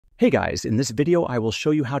Hey guys, in this video I will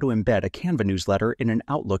show you how to embed a Canva newsletter in an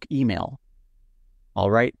Outlook email.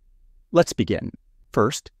 Alright, let's begin.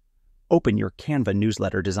 First, open your Canva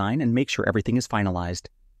newsletter design and make sure everything is finalized.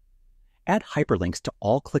 Add hyperlinks to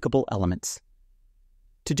all clickable elements.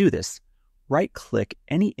 To do this, right-click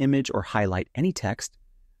any image or highlight any text,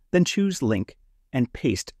 then choose Link and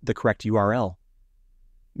paste the correct URL.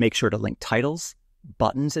 Make sure to link titles,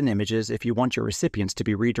 buttons, and images if you want your recipients to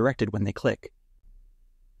be redirected when they click.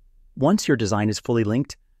 Once your design is fully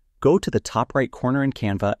linked, go to the top right corner in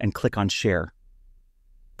Canva and click on Share.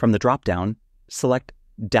 From the drop-down, select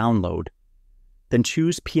Download. Then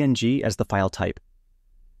choose PNG as the file type.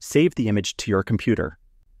 Save the image to your computer.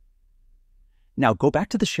 Now go back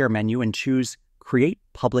to the Share menu and choose Create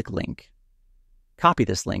Public Link. Copy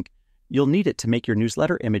this link. You'll need it to make your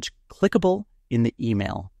newsletter image clickable in the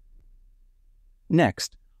email.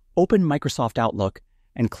 Next, open Microsoft Outlook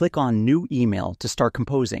and click on New Email to start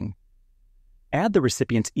composing. Add the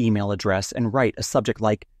recipient's email address and write a subject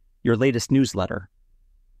like Your Latest Newsletter.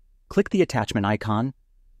 Click the attachment icon,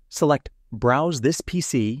 select Browse this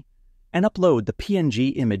PC, and upload the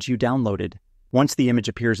PNG image you downloaded. Once the image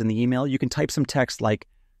appears in the email, you can type some text like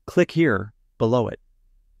Click here below it.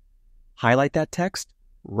 Highlight that text,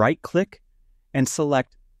 right-click, and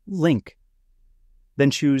select Link. Then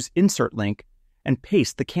choose Insert Link and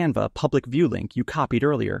paste the Canva public view link you copied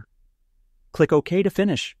earlier. Click OK to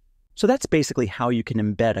finish. So that's basically how you can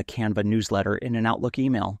embed a Canva newsletter in an Outlook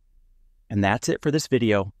email. And that's it for this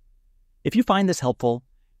video. If you find this helpful,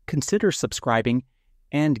 consider subscribing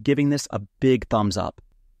and giving this a big thumbs up.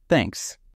 Thanks.